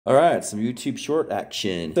All right, some YouTube short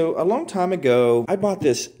action. So a long time ago, I bought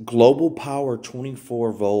this Global Power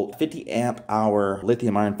 24 volt, 50 amp hour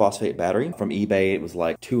lithium iron phosphate battery from eBay. It was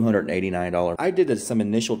like $289. I did some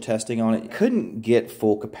initial testing on it. Couldn't get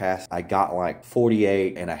full capacity. I got like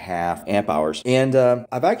 48 and a half amp hours. And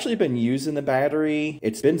I've actually been using the battery.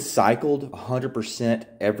 It's been cycled 100%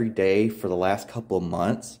 every day for the last couple of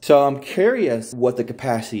months. So I'm curious what the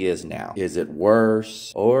capacity is now. Is it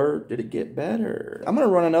worse or did it get better? I'm gonna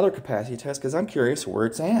run another capacity test because I'm curious where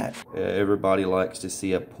it's at. Everybody likes to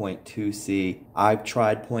see a 0.2C. I've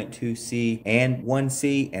tried 0.2C and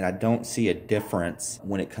 1C, and I don't see a difference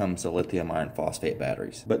when it comes to lithium iron phosphate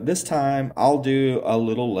batteries. But this time I'll do a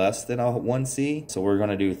little less than a 1C. So we're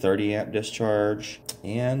gonna do 30 amp discharge,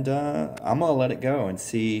 and I'm gonna let it go and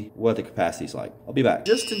see what the capacity's like. I'll be back.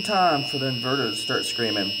 Just in time for the inverter to start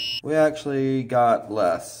screaming. We actually got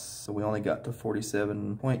less. So we only got to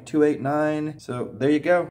 47.289. So there you go.